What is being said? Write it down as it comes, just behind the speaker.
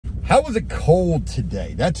How is it cold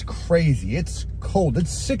today? That's crazy. It's cold. It's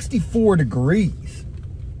 64 degrees.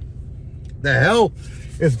 The hell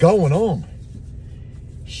is going on?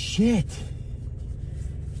 Shit.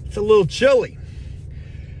 It's a little chilly.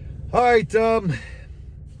 All right,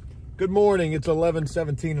 good morning. It's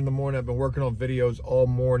 11:17 in the morning. I've been working on videos all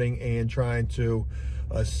morning and trying to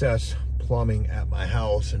assess plumbing at my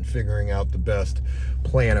house and figuring out the best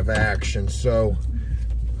plan of action. So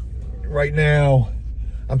right now,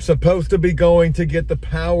 I'm supposed to be going to get the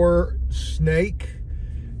power snake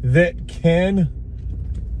that can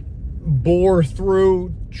bore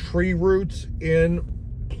through tree roots in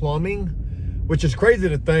plumbing, which is crazy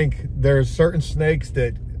to think there's certain snakes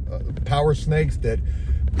that, power snakes, that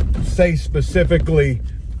say specifically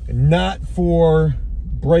not for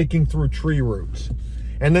breaking through tree roots.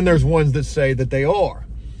 And then there's ones that say that they are.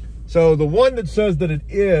 So the one that says that it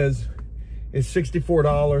is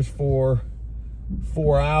 $64 for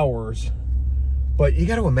 4 hours. But you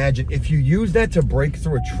got to imagine, if you use that to break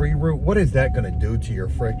through a tree root, what is that going to do to your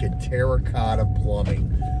freaking terracotta plumbing?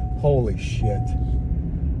 Holy shit.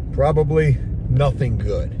 Probably nothing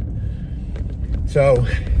good. So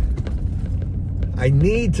I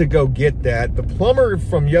need to go get that. The plumber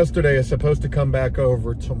from yesterday is supposed to come back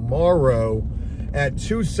over tomorrow at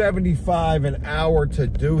 $275 an hour to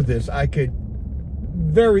do this. I could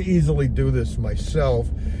very easily do this myself.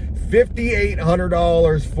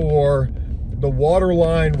 $5,800 for the water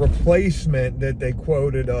line replacement that they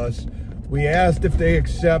quoted us. We asked if they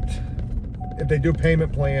accept, if they do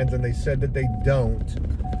payment plans, and they said that they don't.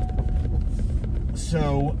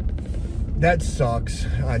 So that sucks.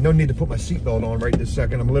 No need to put my seatbelt on right this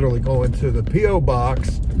second. I'm literally going to the P.O.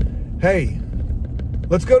 box. Hey,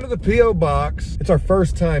 let's go to the P.O. box. It's our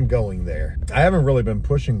first time going there. I haven't really been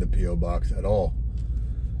pushing the P.O. box at all.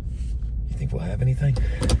 You think we'll have anything?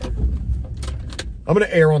 I'm gonna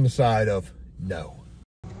err on the side of no.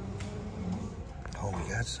 Oh, we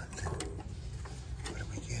got something. What did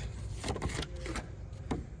we get?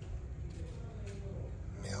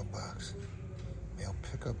 Mailbox. Mail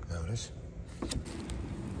pickup notice.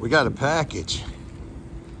 We got a package.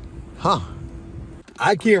 Huh.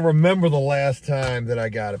 I can't remember the last time that I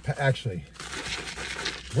got a actually,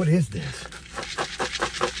 what is this?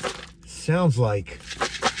 Sounds like,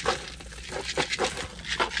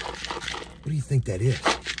 what do you think that is?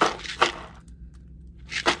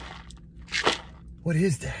 What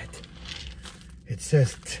is that? It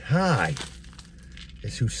says Ty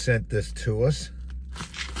is who sent this to us.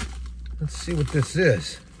 Let's see what this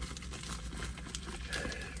is.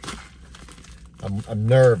 I'm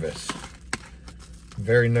nervous. I'm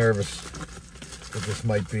very nervous that this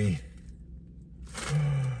might be.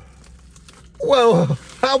 Well,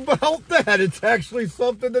 how about that? It's actually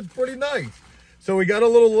something that's pretty nice. So we got a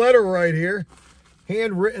little letter right here.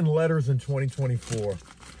 Handwritten letters in 2024.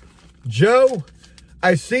 Joe,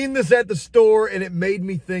 I seen this at the store and it made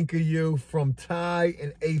me think of you, from Ty,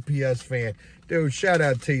 an APS fan. Dude, shout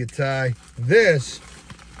out to you, Ty. This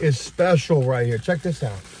is special right here. Check this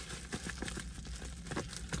out.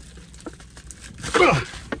 Ugh.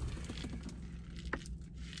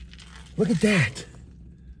 Look at that.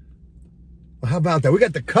 Well, how about that? We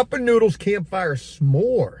got the cup of noodles campfire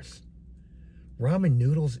s'mores. Ramen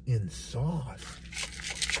noodles in sauce.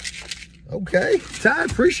 Okay, Ty,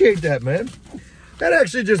 appreciate that, man. That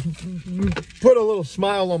actually just put a little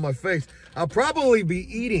smile on my face. I'll probably be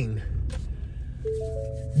eating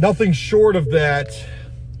nothing short of that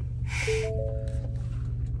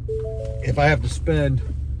if I have to spend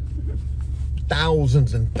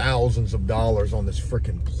thousands and thousands of dollars on this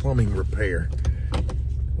freaking plumbing repair,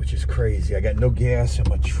 which is crazy. I got no gas in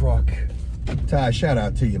my truck. Ty, shout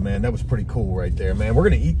out to you, man. That was pretty cool right there, man. We're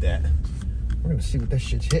gonna eat that. We're gonna see what that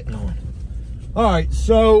shit's hitting on. All right,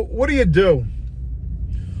 so what do you do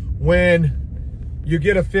when you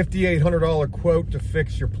get a $5,800 quote to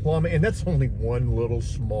fix your plumbing? And that's only one little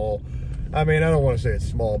small, I mean, I don't want to say it's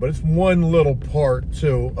small, but it's one little part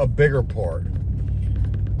to a bigger part.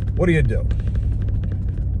 What do you do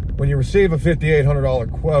when you receive a $5,800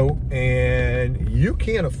 quote and you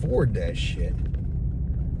can't afford that shit?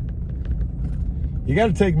 You got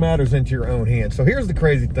to take matters into your own hands. So here's the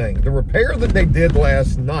crazy thing. The repair that they did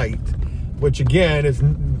last night, which again is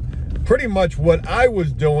pretty much what I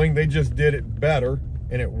was doing, they just did it better,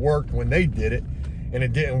 and it worked when they did it, and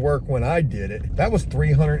it didn't work when I did it. That was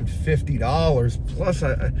 $350, plus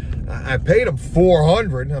I paid them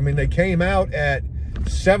 $400. I mean, they came out at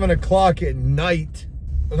 7 o'clock at night,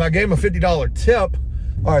 and I gave them a $50 tip.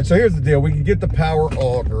 All right, so here's the deal. We could get the power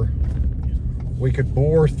auger. We could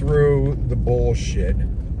bore through the bullshit.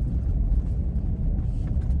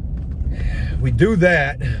 We do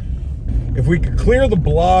that. if we could clear the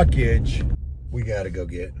blockage, we got to go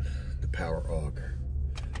get the power auger.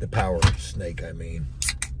 The power snake, I mean.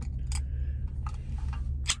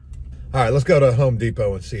 All right, let's go to Home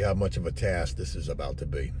Depot and see how much of a task this is about to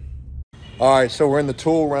be. All right, so we're in the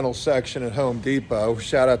tool rental section at Home Depot.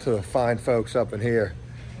 Shout out to the fine folks up in here.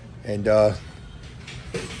 And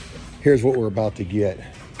here's what we're about to get.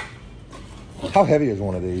 How heavy is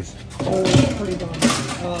one of these? Oh, it's pretty darn heavy.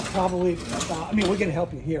 Probably about, I mean, we're going to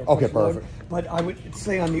help you here. Okay, perfect. But I would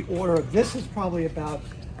say on the order of this is probably about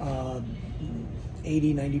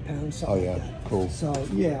 80, 90 pounds, something like that. Cool. So,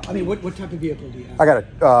 yeah. I mean, what type of vehicle do you have? I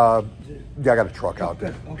got a truck out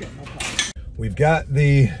there. Okay, no problem. We've got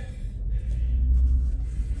the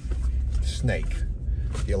snake,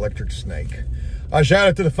 the electric snake. Shout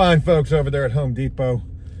out to the fine folks over there at Home Depot.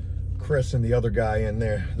 Chris and the other guy in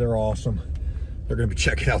there, they're awesome. They're gonna be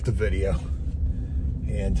checking out the video.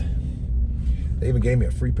 And they even gave me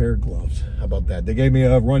a free pair of gloves. How about that? They gave me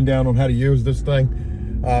a rundown on how to use this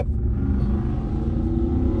thing.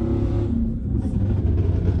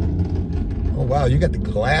 Oh wow, you got the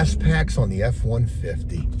glass packs on the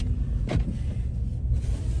F-150.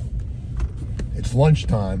 It's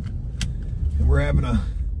lunchtime, and we're having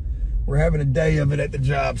a day of it at the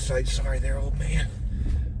job site. Sorry there, old man.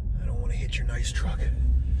 I don't want to hit your nice truck.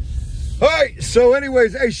 All right, so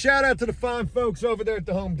anyways, hey, shout out to the fine folks over there at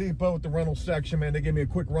the Home Depot at the rental section, man. They gave me a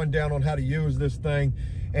quick rundown on how to use this thing.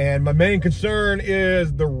 And my main concern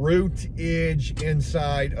is the root edge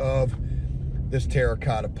inside of this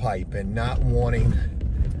terracotta pipe and not wanting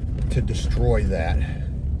to destroy that.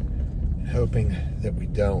 Hoping that we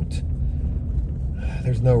don't.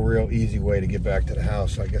 There's no real easy way to get back to the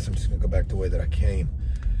house, so I guess I'm just gonna go back the way that I came.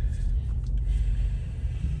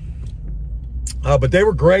 But they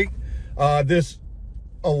were great. This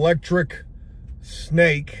electric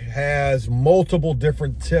snake has multiple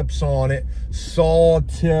different tips on it, saw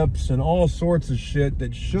tips and all sorts of shit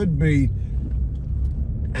that should be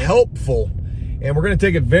helpful. And we're gonna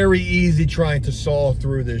take it very easy trying to saw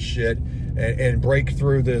through this shit and break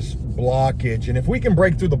through this blockage. And if we can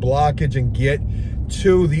break through the blockage and get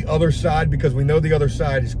to the other side, because we know the other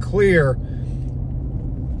side is clear,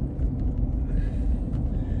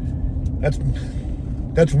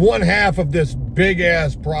 that's one half of this big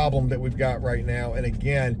ass problem that we've got right now. And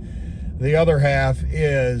again, the other half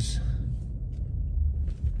is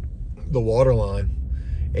the water line.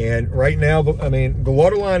 And right now, I mean, the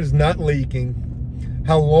water line is not leaking.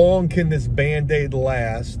 How long can this Band-Aid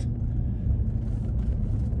last?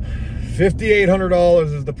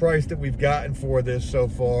 $5,800 is the price that we've gotten for this so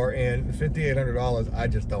far, and $5,800 I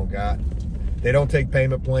just don't got. They don't take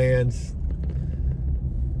payment plans.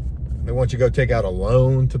 They want you to go take out a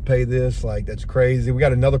loan to pay this. Like, that's crazy. We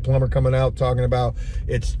got another plumber coming out talking about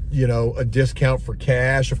it's, you know, a discount for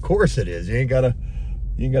cash. Of course it is. You ain't gotta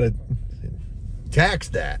tax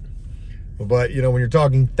that. But, you know, when you're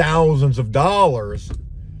talking thousands of dollars,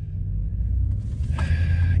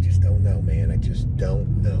 I just don't know, man. I just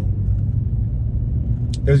don't know.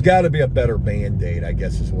 There's got to be a better Band-Aid, I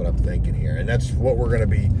guess is what I'm thinking here. And that's what we're going to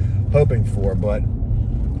be hoping for. But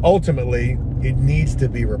ultimately, it needs to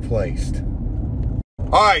be replaced.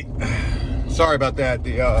 All right. Sorry about that.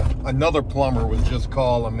 Another plumber was just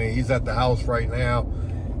calling me. He's at the house right now,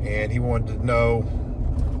 and he wanted to know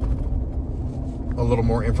a little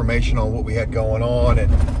more information on what we had going on.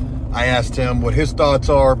 And I asked him what his thoughts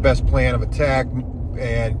are, best plan of attack,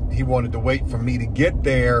 and he wanted to wait for me to get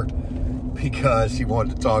there because he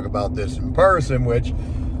wanted to talk about this in person, which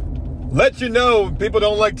lets you know people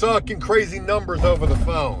don't like talking crazy numbers over the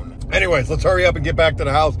phone. Anyways, let's hurry up and get back to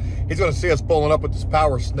the house. He's going to see us pulling up with this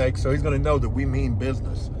power snake, so he's going to know that we mean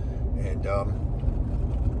business. And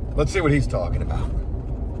let's see what he's talking about.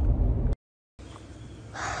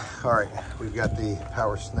 All right, we've got the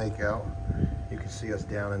power snake out. You can see us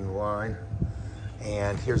down in the line.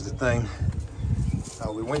 And here's the thing.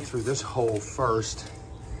 We went through this hole first,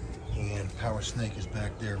 and power snake is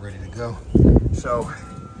back there ready to go. So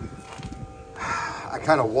I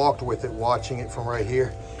kind of walked with it, watching it from right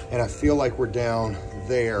here, and I feel like we're down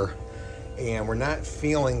there, and we're not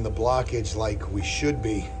feeling the blockage like we should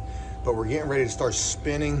be, but we're getting ready to start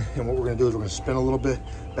spinning. And what we're going to do is we're going to spin a little bit,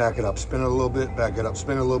 back it up, spin it a little bit, back it up,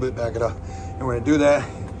 spin it a little bit, back it up. And we're going to do that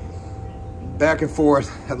back and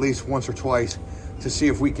forth at least once or twice to see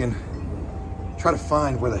if we can try to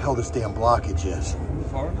find where the hell this damn blockage is.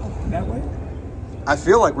 Far enough that way? I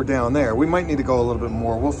feel like we're down there. We might need to go a little bit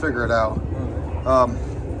more. We'll figure it out.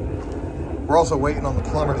 We're also waiting on the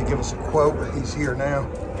plumber to give us a quote. He's here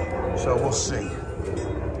now, so we'll see.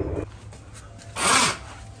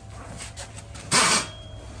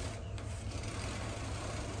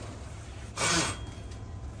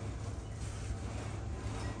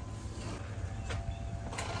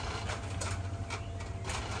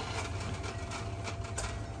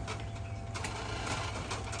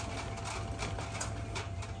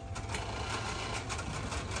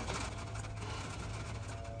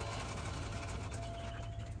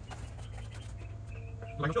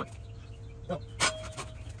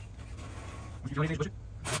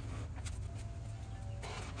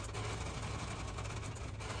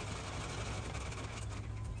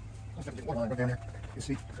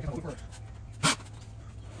 See,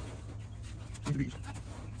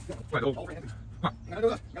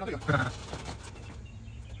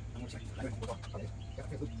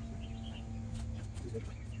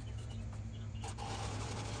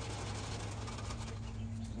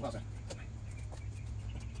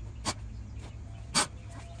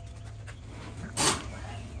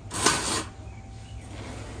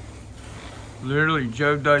 Literally,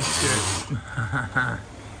 Joe does shit.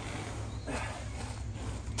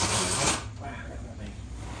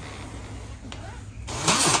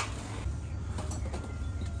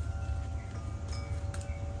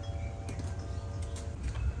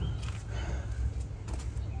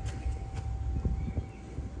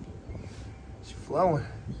 it's flowing.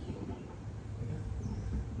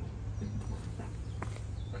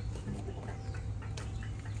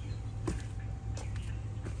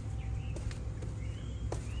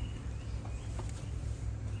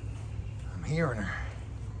 Hearing her.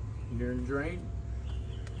 You hearing the drain?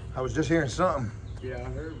 I was just hearing something. Yeah, I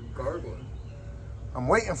heard gargling. I'm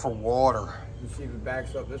waiting for water. You see if it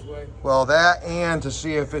backs up this way? Well, that and to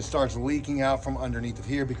see if it starts leaking out from underneath of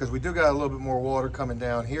here, because we do got a little bit more water coming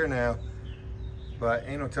down here now, but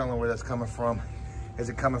ain't no telling where that's coming from. Is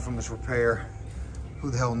it coming from this repair?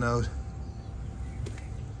 Who the hell knows?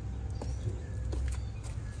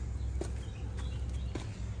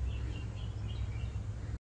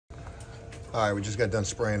 All right, we just got done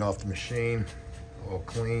spraying off the machine, all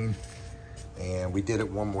clean. And we did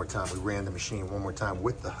it one more time. We ran the machine one more time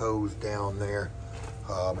with the hose down there.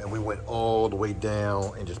 And we went all the way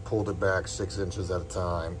down and just pulled it back 6 inches at a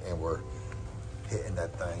time. And we're hitting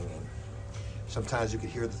that thing. And sometimes you could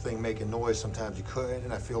hear the thing making noise, sometimes you couldn't.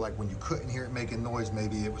 And I feel like when you couldn't hear it making noise,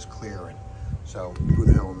 maybe it was clearing. So who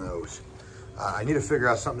the hell knows? I need to figure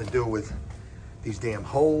out something to do with these damn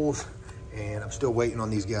holes. And I'm still waiting on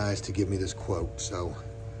these guys to give me this quote. So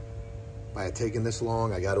by it taking this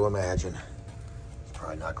long, I got to imagine it's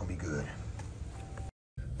probably not going to be good.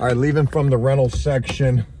 All right, leaving from the rental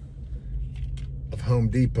section of Home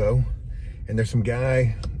Depot. And there's some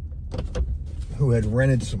guy who had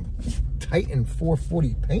rented some Titan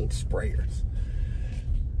 440 paint sprayers.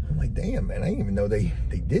 I'm like, damn, man, I didn't even know they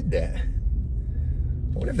did that.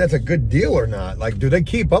 I wonder if that's a good deal or not. Like, do they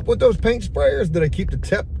keep up with those paint sprayers? Do they keep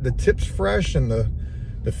the tips fresh and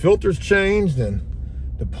the filters changed and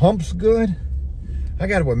the pumps good? I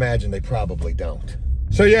got to imagine they probably don't.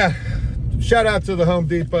 So yeah, shout out to the Home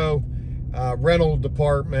Depot rental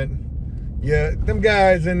department. Yeah, them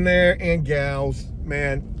guys in there and gals,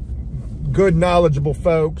 man, good, knowledgeable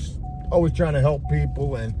folks, always trying to help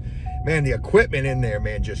people. And man, the equipment in there,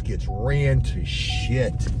 man, just gets ran to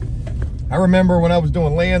shit. I remember when I was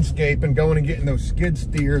doing landscaping, going and getting those skid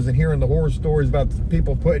steers and hearing the horror stories about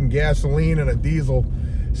people putting gasoline in a diesel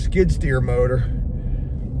skid steer motor.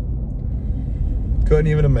 Couldn't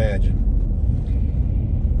even imagine.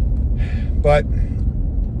 But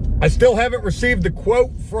I still haven't received the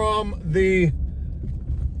quote from the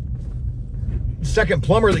second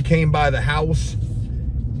plumber that came by the house.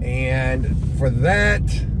 And for that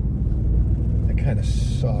kind of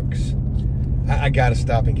sucks. I gotta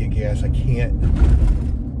stop and get gas. I can't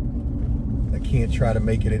try to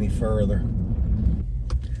make it any further.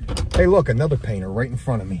 Hey, look, another painter right in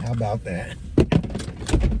front of me. How about that?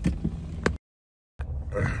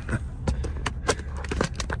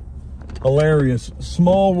 Hilarious.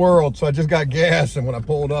 Small world. So I just got gas, and when I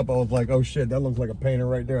pulled up, I was like, oh shit, that looks like a painter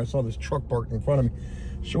right there. I saw this truck parked in front of me.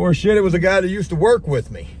 Sure shit, it was a guy that used to work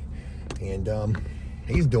with me. And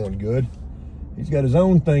he's doing good. He's got his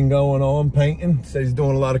own thing going on, painting. Says he's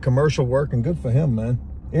doing a lot of commercial work, and good for him, man.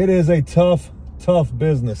 It is a tough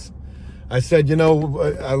business. I said, you know,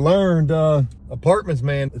 I learned apartments,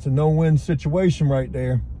 man, it's a no-win situation right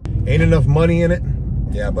there. Ain't enough money in it.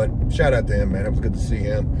 Yeah, but shout out to him, man. It was good to see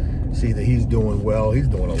him. See that he's doing well. He's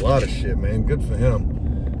doing a lot of shit, man. Good for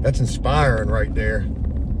him. That's inspiring right there.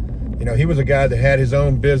 You know, he was a guy that had his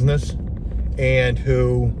own business and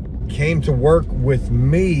who came to work with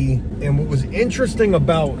me. And what was interesting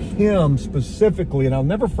about him specifically, and I'll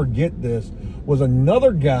never forget this, was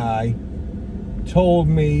another guy told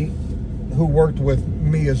me, who worked with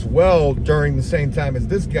me as well during the same time as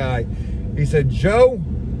this guy. He said, Joe,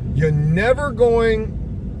 you're never going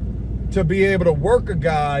to be able to work a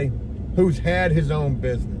guy who's had his own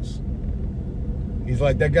business. He's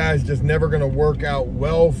like, that guy's just never going to work out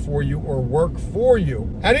well for you or work for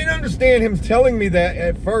you. I didn't understand him telling me that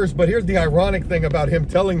at first, but here's the ironic thing about him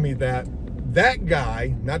telling me that. that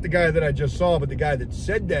guy, not the guy that I just saw, but the guy that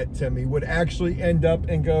said that to me, would actually end up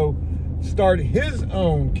and go start his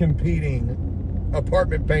own competing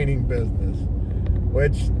apartment painting business,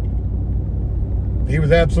 which he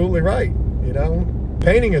was absolutely right. You know,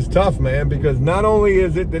 painting is tough, man, because not only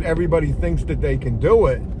is it that everybody thinks that they can do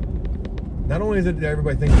it,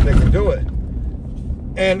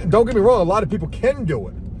 and don't get me wrong, a lot of people can do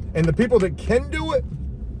it, and the people that can do it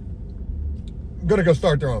gonna go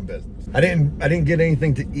start their own business. I didn't get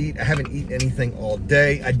anything to eat. I haven't eaten anything all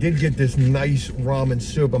day. I did get this nice ramen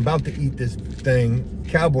soup. I'm about to eat this thing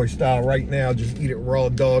cowboy style right now. Just eat it raw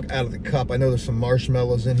dog out of the cup. I know there's some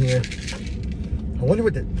marshmallows in here. I wonder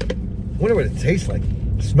what it tastes like.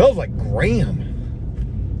 It smells like graham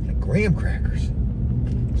crackers.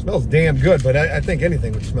 It smells damn good, but I think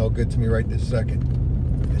anything would smell good to me right this second,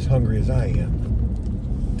 as hungry as I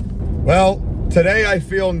am. Well, today I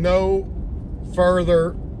feel no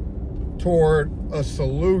further toward a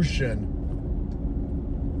solution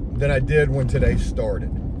than I did when today started.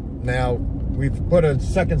 Now, we've put a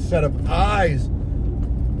second set of eyes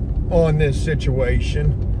on this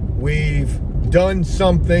situation. We've done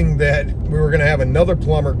something that we were gonna have another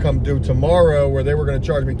plumber come do tomorrow, where they were gonna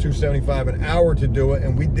charge me $2.75 an hour to do it,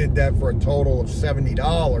 and we did that for a total of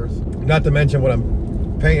 $70. Not to mention what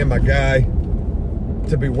I'm paying my guy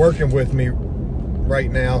to be working with me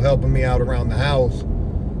right now, helping me out around the house.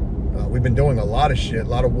 We've been doing a lot of shit, a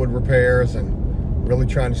lot of wood repairs, and really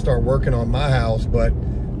trying to start working on my house, but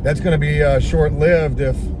that's gonna be short-lived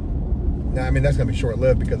that's gonna be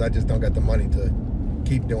short-lived because I just don't got the money to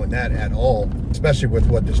keep doing that at all, especially with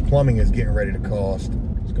what this plumbing is getting ready to cost.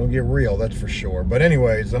 It's gonna get real, that's for sure. But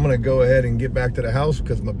anyways, I'm gonna go ahead and get back to the house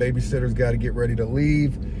because my babysitter's got to get ready to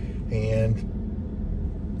leave,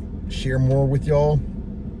 and share more with y'all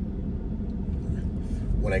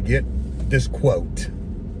when I get this quote.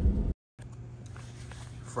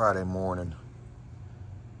 Friday morning,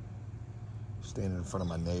 standing in front of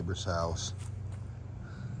my neighbor's house,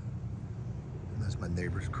 and that's my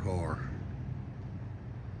neighbor's car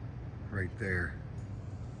right there.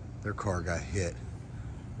 Their car got hit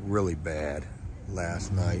really bad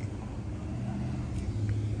last night.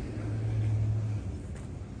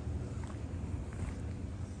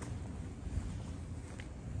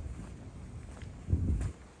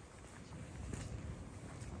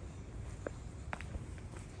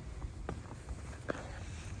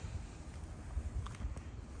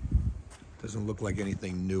 Doesn't look like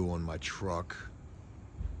anything new on my truck,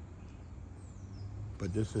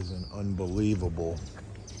 but this is an unbelievable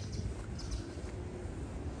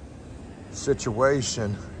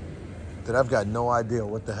situation that I've got no idea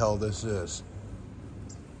what the hell this is.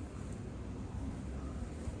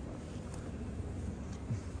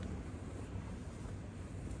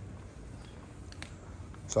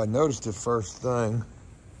 So I noticed it first thing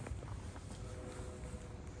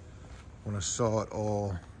when I saw it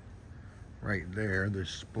all right there, the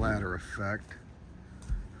splatter effect.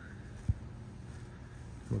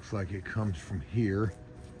 Looks like it comes from here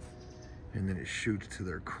and then it shoots to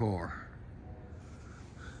their car.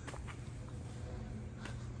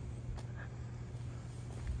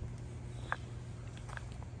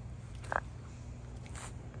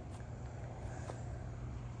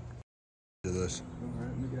 This.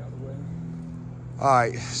 All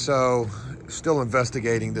right, so still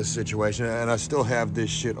investigating this situation, and I still have this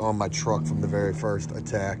shit on my truck from the very first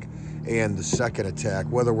attack and the second attack.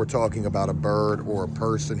 Whether we're talking about a bird or a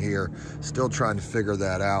person here, still trying to figure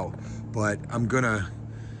that out. But I'm gonna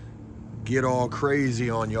get all crazy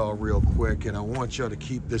on y'all real quick, and I want y'all to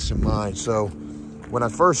keep this in mind. So when I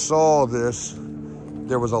first saw this,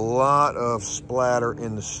 there was a lot of splatter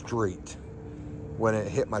in the street when it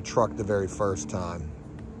hit my truck the very first time.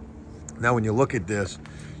 Now when you look at this,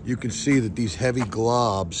 you can see that these heavy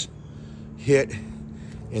globs hit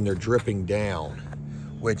and they're dripping down,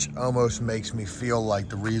 which almost makes me feel like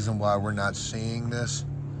the reason why we're not seeing this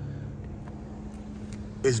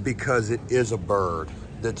is because it is a bird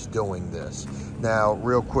that's doing this. Now,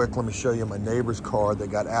 real quick, let me show you my neighbor's car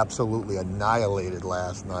that got absolutely annihilated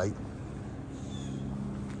last night.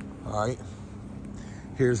 All right,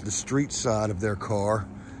 here's the street side of their car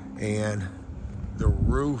and the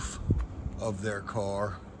roof of their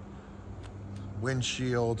car,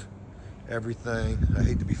 windshield, everything. I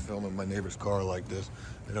hate to be filming my neighbor's car like this.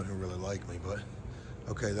 They don't even really like me, but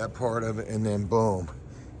okay, that part of it, and then boom,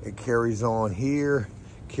 it carries on here,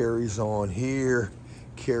 carries on here,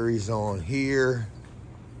 carries on here,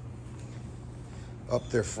 up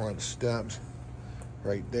their front steps,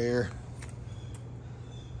 right there.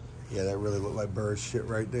 Yeah, that really looked like bird shit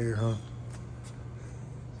right there, huh?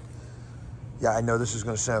 Yeah, I know this is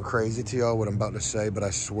gonna sound crazy to y'all, what I'm about to say, but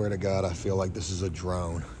I swear to God, I feel like this is a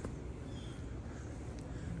drone.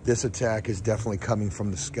 This attack is definitely coming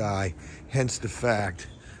from the sky, hence the fact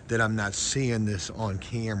that I'm not seeing this on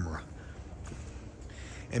camera.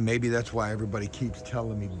 And maybe that's why everybody keeps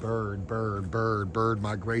telling me bird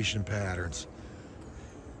migration patterns.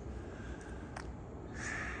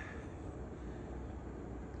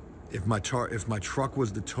 If my truck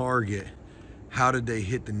was the target, how did they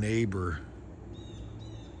hit the neighbor?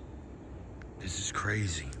 This is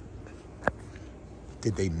crazy.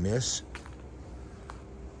 Did they miss?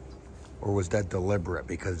 Or was that deliberate?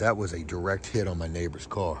 Because that was a direct hit on my neighbor's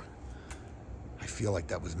car. I feel like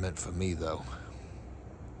that was meant for me though.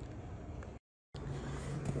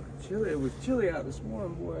 Chilly, it was chilly out this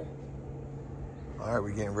morning, boy. All right,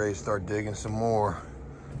 we're getting ready to start digging some more.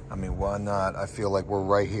 I mean, why not? I feel like we're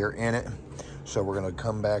right here in it. So we're gonna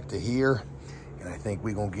come back to here, and I think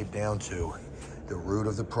we're gonna get down to the root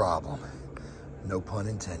of the problem. No pun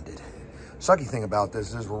intended. Sucky thing about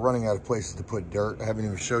this is we're running out of places to put dirt. I haven't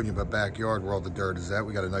even showed you my backyard where all the dirt is at.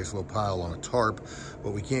 We got a nice little pile on a tarp, but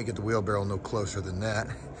we can't get the wheelbarrow no closer than that.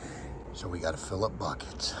 So we gotta fill up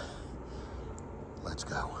buckets. Let's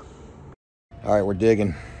go. All right, we're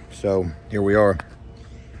digging. So here we are.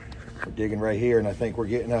 We're digging right here, and I think we're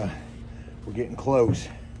getting close.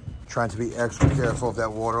 Trying to be extra careful of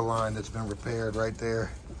that water line that's been repaired right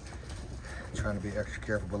there. Trying to be extra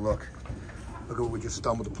careful, but look at what we just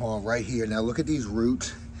stumbled upon right here. Now look at these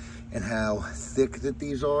roots and how thick that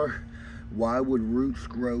these are. Why would roots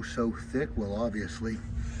grow so thick? Well, obviously,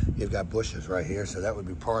 you've got bushes right here, so that would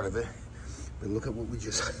be part of it. But look at what we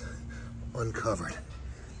just uncovered.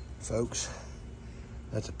 Folks,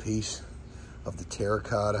 that's a piece of the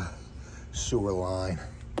terracotta sewer line.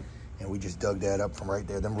 And we just dug that up from right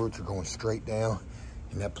there. Them roots are going straight down,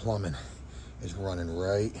 and that plumbing is running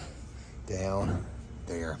right down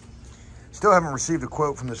there. Still haven't received a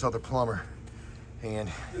quote from this other plumber. And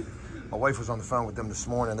my wife was on the phone with them this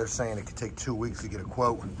morning. They're saying it could take 2 weeks to get a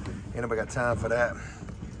quote. Ain't nobody got time for that.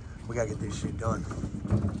 We gotta get this shit done.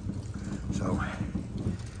 So,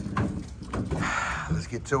 let's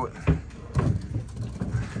get to it.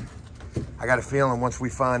 I got a feeling once we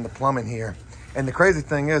find the plumbing here, and the crazy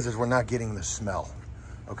thing is we're not getting the smell,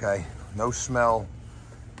 okay? No smell,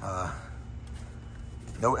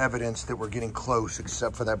 no evidence that we're getting close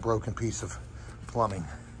except for that broken piece of plumbing.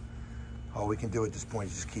 All we can do at this point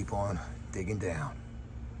is just keep on digging down,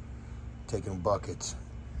 taking buckets,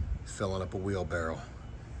 filling up a wheelbarrow,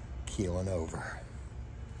 keeling over.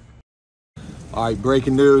 All right,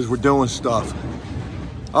 breaking news, we're doing stuff.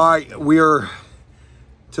 All right, we're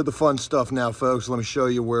to the fun stuff now, folks. Let me show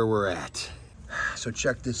you where we're at. So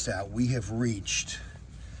check this out. We have reached,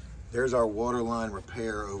 there's our water line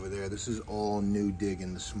repair over there. This is all new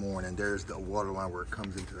digging this morning. There's the water line where it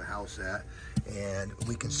comes into the house at. And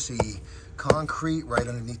we can see concrete right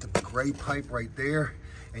underneath the gray pipe right there.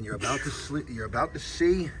 And you're about to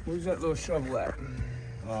see. Where's that little shovel at?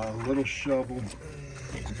 Little shovel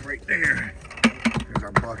is right there. There's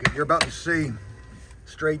our bucket. You're about to see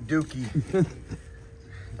straight dookie,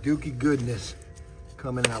 dookie goodness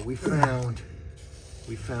coming out. We found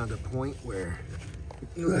a point where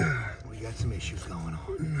we got some issues going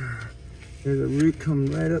on. There's a root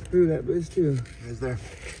coming right up through that bush too. Is there?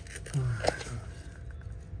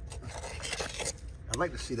 I'd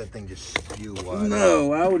like to see that thing just spew wide.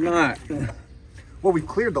 No, I would not. Well, we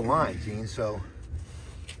cleared the line, Gene, so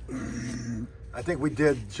I think we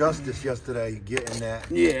did justice yesterday getting that.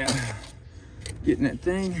 Yeah, getting that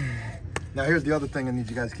thing. Now here's the other thing I need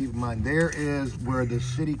you guys to keep in mind. There is where the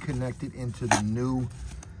city connected into the new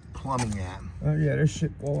plumbing at. Oh yeah, there's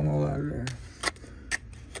shit falling all out of there.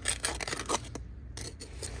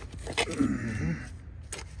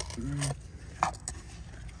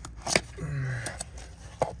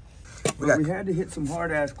 We had to hit some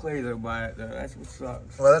hard ass clay though by it though. That's what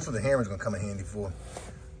sucks. Well, that's what the hammer's gonna come in handy for.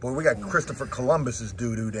 Boy, we got Christopher Columbus's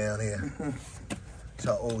doo-doo down here. That's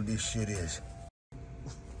how old this shit is.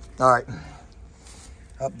 All right,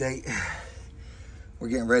 update. We're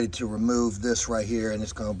getting ready to remove this right here, and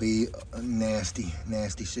it's gonna be a nasty,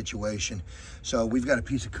 nasty situation. So we've got a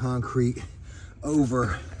piece of concrete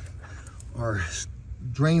over our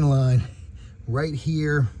drain line right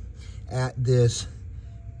here at this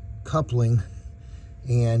coupling,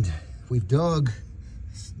 and we've dug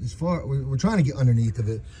as far, we're trying to get underneath of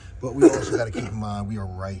it, but we also got to keep in mind we are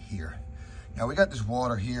right here. Now we got this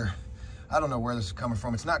water here. I don't know where this is coming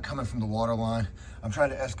from. It's not coming from the water line. I'm trying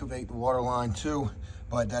to excavate the water line too,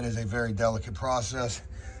 but that is a very delicate process.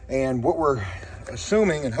 And what we're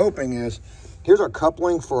assuming and hoping is, here's our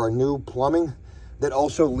coupling for our new plumbing, that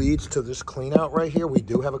also leads to this clean out right here. We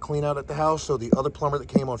do have a clean out at the house. So the other plumber that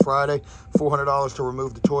came on Friday, $400 to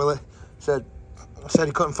remove the toilet, said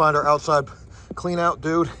he couldn't find our outside clean out,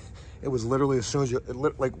 dude. It was literally as soon as you,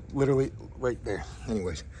 like literally right there.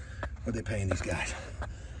 Anyways, what are they paying these guys?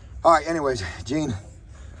 All right, anyways, Gene,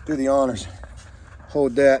 do the honors.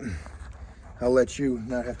 Hold that. I'll let you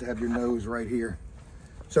not have to have your nose right here.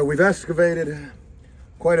 So we've excavated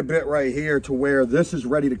quite a bit right here to where this is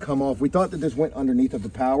ready to come off. We thought that this went underneath of the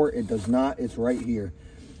power. It does not. It's right here.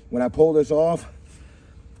 When I pull this off,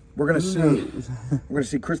 we're gonna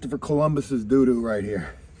see Christopher Columbus's doo-doo right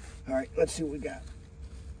here. All right, let's see what we got.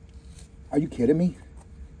 Are you kidding me?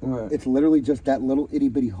 What? It's literally just that little itty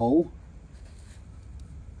bitty hole.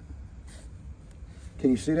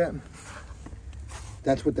 Can you see that?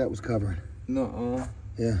 That's what that was covering. Nuh-uh.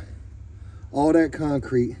 Yeah. All that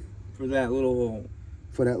concrete. For that little hole.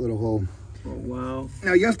 For that little hole. Oh, wow.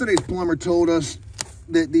 Now, yesterday's plumber told us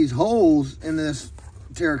that these holes in this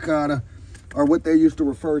terracotta are what they used to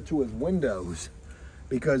refer to as windows,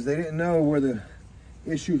 because they didn't know where the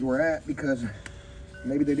issues were at, because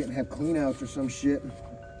maybe they didn't have clean outs or some shit.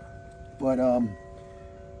 But,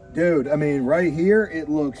 dude, I mean, right here, it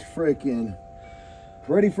looks pretty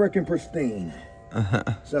freaking pristine.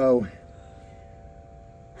 So,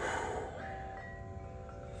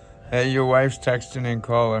 hey, your wife's texting and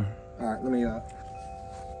call her. all right, let me,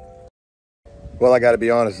 well, I got to be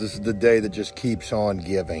honest, this is the day that just keeps on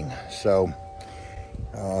giving. So,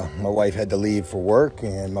 my wife had to leave for work,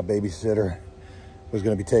 and my babysitter was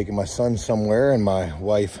going to be taking my son somewhere, and my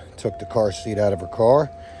wife took the car seat out of her car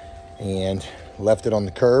and left it on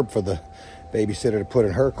the curb for the babysitter to put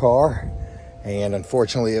in her car. And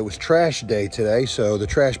unfortunately, it was trash day today, so the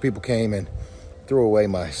trash people came and threw away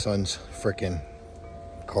my son's frickin'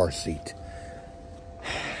 car seat.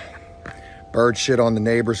 Bird shit on the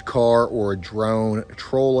neighbor's car, or a drone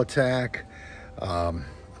troll attack.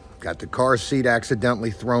 Got the car seat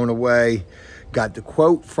accidentally thrown away. Got the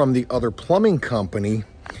quote from the other plumbing company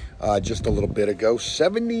just a little bit ago,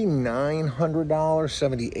 $7,900,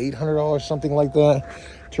 $7,800, something like that,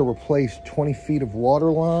 to replace 20 feet of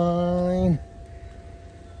water line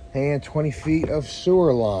and 20 feet of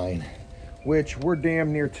sewer line, which we're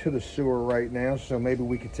damn near to the sewer right now, so maybe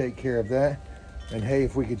we could take care of that. And hey,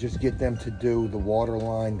 if we could just get them to do the water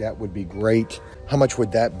line, that would be great. How much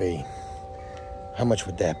would that be? How much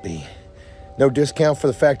would that be? No discount for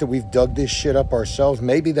the fact that we've dug this shit up ourselves.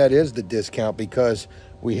 Maybe that is the discount, because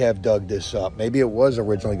we have dug this up. Maybe it was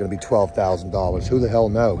originally going to be $12,000. Who the hell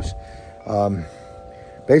knows?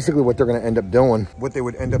 Basically what they're going to end up doing, what they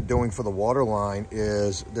would end up doing for the water line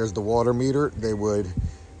is, there's the water meter. They would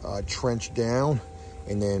trench down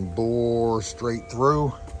and then bore straight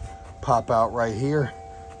through, pop out right here,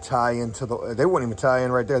 tie into the, they wouldn't even tie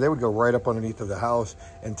in right there. They would go right up underneath of the house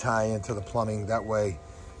and tie into the plumbing. That way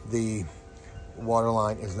the water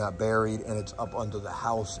line is not buried and it's up under the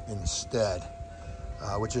house instead,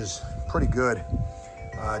 which is pretty good.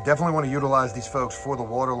 Definitely want to utilize these folks for the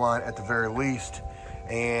water line at the very least.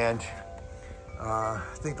 And I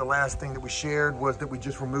think the last thing that we shared was that we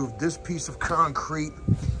just removed this piece of concrete,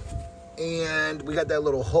 and we got that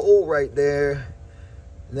little hole right there.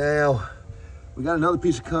 Now we got another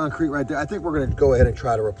piece of concrete right there. I think we're going to go ahead and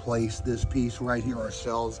try to replace this piece right here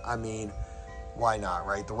ourselves. I mean, why not,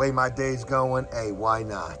 right? The way my day's going, hey, why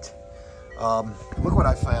not? Look what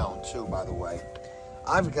I found too, by the way.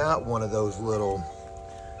 I've got one of those little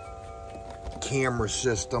camera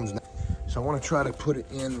systems. So I want to try to put it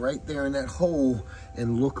in right there in that hole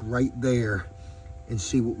and look right there and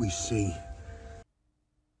see what we see.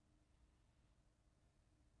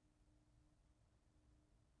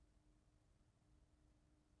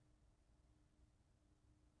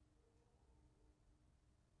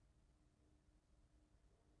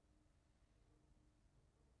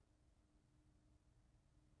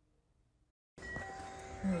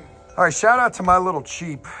 All right, shout out to my little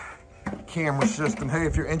cheap camera system. Hey,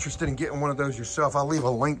 if you're interested in getting one of those yourself, I'll leave a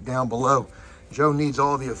link down below. Joe needs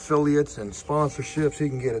all the affiliates and sponsorships he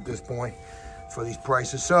can get at this point for these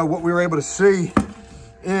prices. So what we were able to see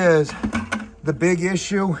is the big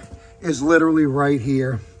issue is literally right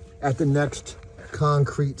here at the next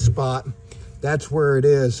concrete spot. That's where it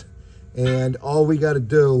is. And all we got to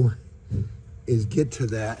do is get to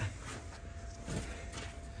that.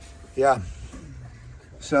 Yeah.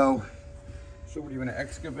 So what are you gonna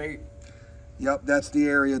excavate? Yep, that's the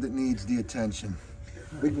area that needs the attention.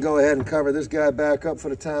 We can go ahead and cover this guy back up for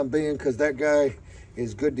the time being, because that guy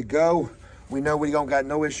is good to go. We know we don't got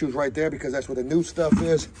no issues right there, because that's where the new stuff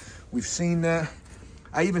is. We've seen that.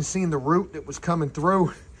 I even seen the root that was coming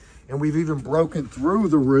through, and we've even broken through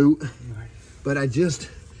the root But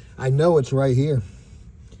I know it's right here.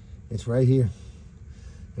 It's right here.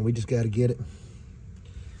 And we just got to get it.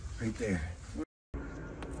 Right there.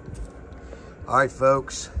 All right,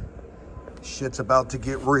 folks. Shit's about to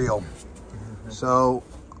get real. So,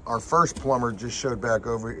 our first plumber just showed back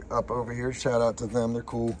up over here. Shout out to them. They're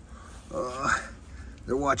cool.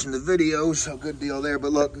 They're watching the video, so good deal there.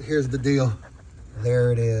 But look, here's the deal.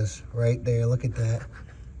 There it is, right there. Look at that.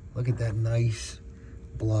 Look at that nice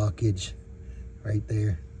blockage right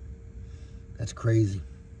there. That's crazy.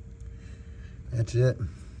 That's it.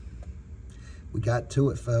 We got to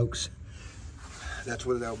it, folks. That's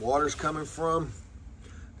where that water's coming from.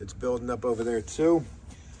 It's building up over there too.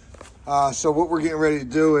 So what we're getting ready to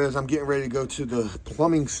do is I'm getting ready to go to the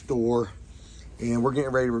plumbing store, and we're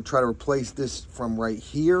getting ready to try to replace this from right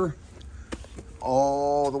here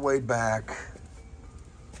all the way back.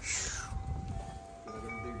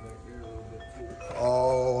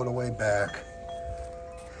 All the way back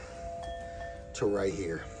to right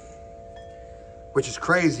here. Which is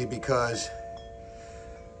crazy because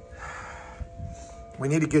we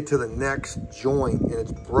need to get to the next joint, and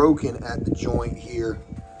it's broken at the joint here.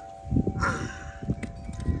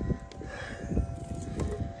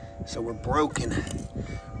 So we're broken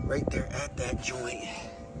right there at that joint.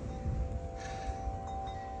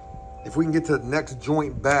 If we can get to the next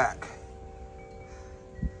joint back,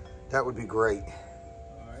 that would be great.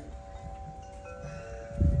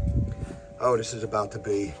 Oh, this is about to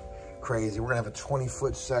be crazy. We're gonna have a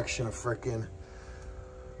 20-foot section of frickin'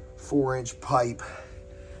 4-inch pipe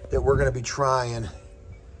that we're gonna be trying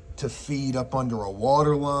to feed up under a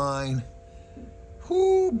water line.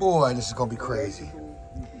 Whoo, boy, this is gonna be crazy.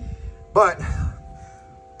 But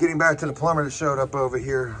getting back to the plumber that showed up over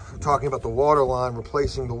here, talking about the water line,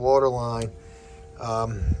 replacing the water line.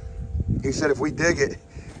 He said if we dig it,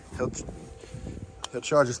 he'll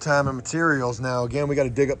charge us time and materials. Now, again, we got to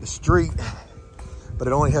dig up the street, but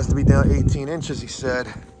it only has to be down 18 inches, he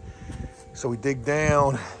said. So we dig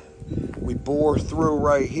down, we bore through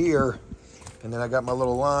right here, and then I got my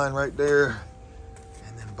little line right there,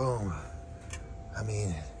 and then boom. I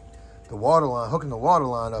mean, the water line, hooking the water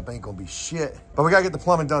line up ain't gonna be shit. But we gotta get the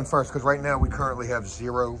plumbing done first, because right now we currently have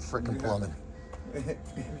 0 freaking plumbing. If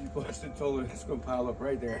you busted told her, it's gonna pile up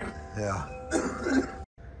right there. Yeah.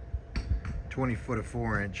 20 foot of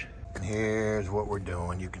 4-inch. And here's what we're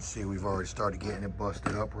doing. You can see we've already started getting it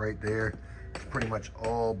busted up right there. It's pretty much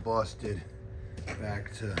all busted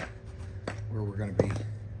back to where we're gonna be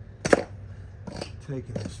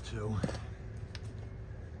taking this to.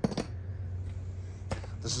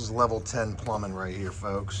 This is level 10 plumbing right here,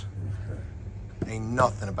 folks. Ain't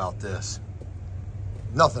nothing about this.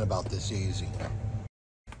 Nothing about this easy.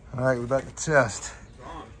 All right, we're back to test.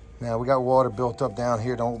 Now, we got water built up down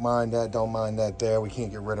here. Don't mind that there. We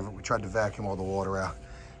can't get rid of it. We tried to vacuum all the water out.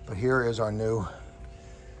 But here is our new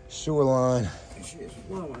sewer line.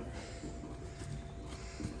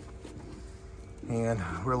 And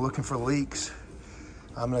we're looking for leaks.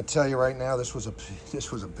 I'm gonna tell you right now, this was a bitch.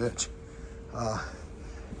 This was a bitch.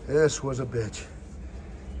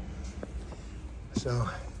 So,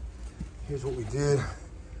 here's what we did.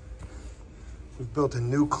 We've built a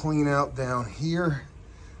new clean out down here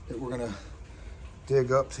that we're gonna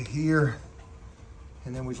dig up to here.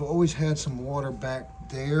 And then we've always had some water back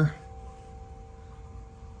there.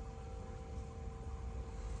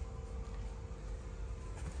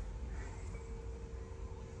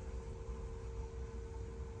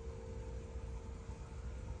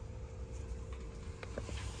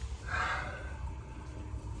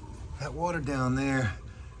 That water down there,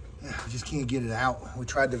 we just can't get it out. We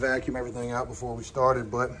tried to vacuum everything out before we started,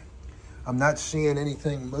 but I'm not seeing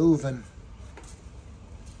anything moving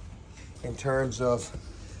in terms of,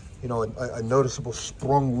 you know, a noticeable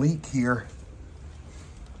sprung leak here.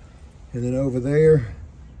 And then over there,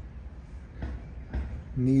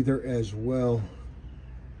 neither as well.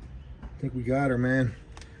 I think we got her, man.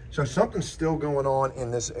 So something's still going on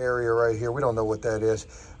in this area right here. We don't know what that is.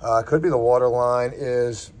 Could be the water line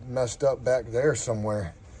is messed up back there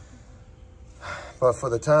somewhere. But for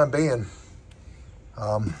the time being,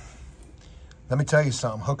 let me tell you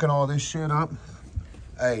something. Hooking all this shit up,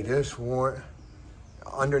 hey, this warrant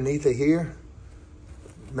underneath of here,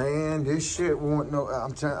 man, this shit warrant no.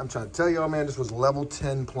 I'm trying to tell y'all, man, this was level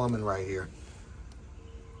 10 plumbing right here.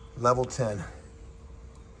 Level 10.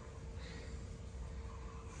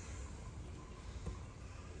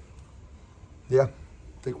 Yeah, I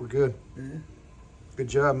think we're good. Yeah. Good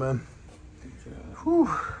job, man. Good job. Whew.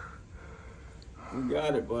 You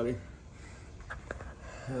got it, buddy.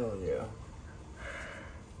 Hell yeah.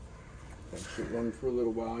 That shit run for a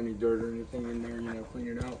little while. Any dirt or anything in there, you know, clean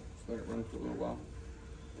it out. It's let it run for a little while.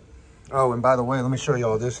 Oh, and by the way, let me show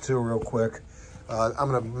y'all this too real quick. I'm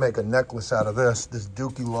gonna make a necklace out of this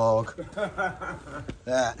dookie log.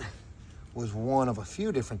 That was one of a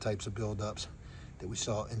few different types of buildups that we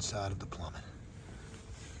saw inside of the plumbing.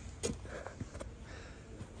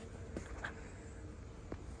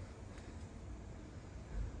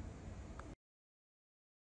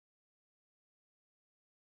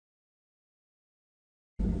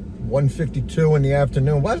 $1:52 in the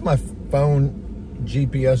afternoon. Why is my phone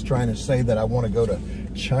GPS trying to say that I want to go to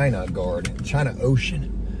China Ocean?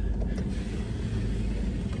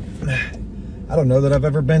 I don't know that I've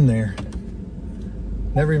ever been there.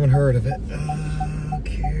 Never even heard of it.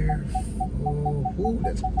 Careful. Ooh,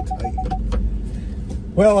 that's tight.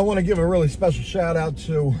 Well, I want to give a really special shout out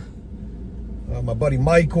to my buddy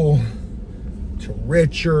Michael, to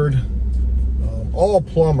Richard, all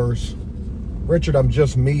plumbers. Richard I'm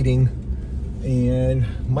just meeting, and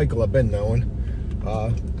Michael I've been knowing.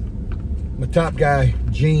 My top guy,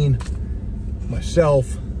 Gene,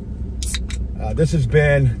 myself. This has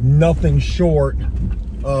been nothing short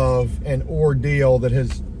of an ordeal that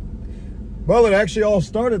has, well, it actually all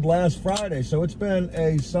started last Friday, so it's been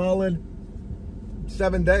a solid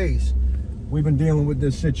 7 days we've been dealing with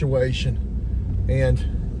this situation, and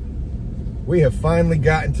we have finally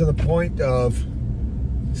gotten to the point of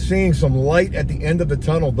seeing some light at the end of the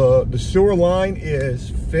tunnel. The sewer line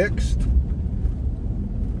is fixed,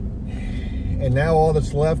 and now all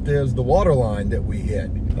that's left is the water line that we hit.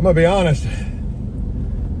 I'm gonna be honest,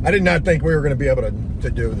 I did not think we were gonna be able to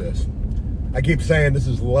do this. I keep saying this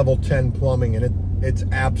is level 10 plumbing, and it's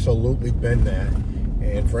absolutely been that.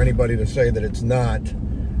 And for anybody to say that it's not,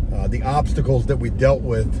 the obstacles that we dealt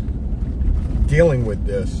with dealing with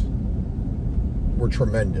this were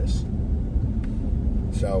tremendous.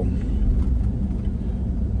 So,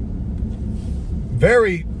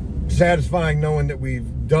 very satisfying knowing that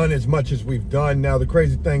we've done as much as we've done. Now, the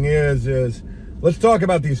crazy thing is let's talk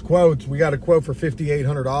about these quotes. We got a quote for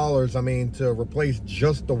 $5,800, I mean, to replace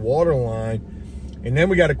just the water line. And then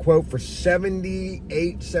we got a quote for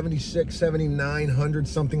 $7,800, $7,600, $7,900,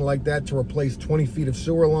 something like that, to replace 20 feet of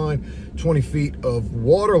sewer line, 20 feet of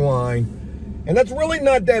water line. And that's really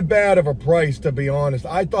not that bad of a price, to be honest.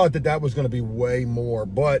 I thought that was going to be way more,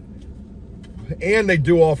 and they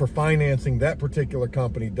do offer financing, that particular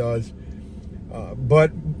company does.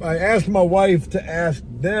 But I asked my wife to ask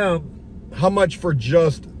them how much for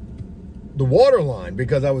just the water line,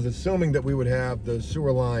 because I was assuming that we would have the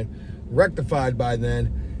sewer line rectified by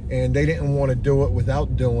then, and they didn't want to do it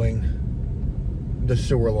without doing the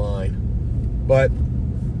sewer line.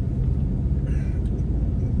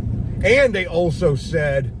 And they also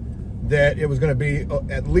said that it was going to be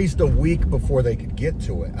at least a week before they could get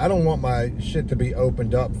to it. I don't want my shit to be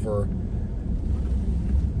opened up for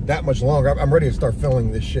that much longer. I'm ready to start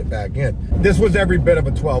filling this shit back in. This was every bit of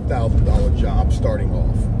a $12,000 job starting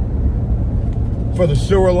off. For the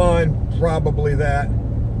sewer line, probably that.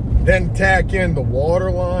 Then tack in the water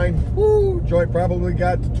line, whoo, joint probably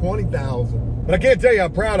got to $20,000. But I can't tell you how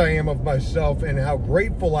proud I am of myself and how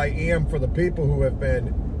grateful I am for the people who have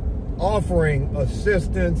been offering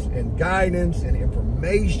assistance and guidance and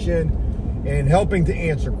information and helping to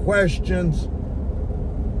answer questions.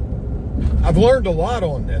 I've learned a lot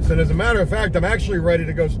on this, and as a matter of fact, I'm actually ready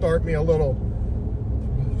to go start me a little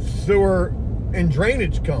sewer and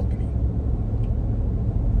drainage company.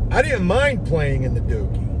 I didn't mind playing in the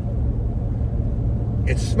dookie.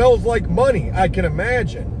 It smells like money, I can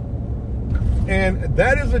imagine. And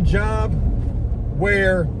that is a job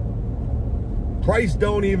where price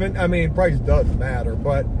price does matter,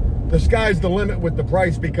 but the sky's the limit with the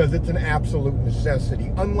price, because it's an absolute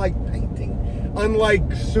necessity. Unlike painting,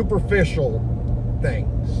 unlike superficial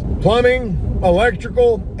things. Plumbing,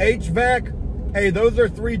 electrical, HVAC, hey, those are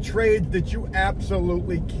 3 trades that you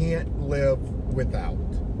absolutely can't live without.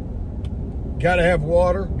 Gotta have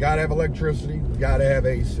water, gotta have electricity, gotta have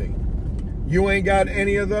AC. You ain't got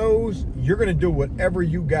any of those, you're gonna do whatever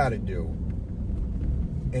you gotta do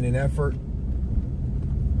in an effort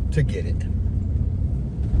to get it.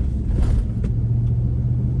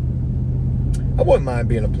 I wouldn't mind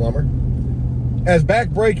being a plumber. As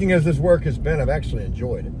backbreaking as this work has been, I've actually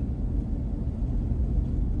enjoyed it.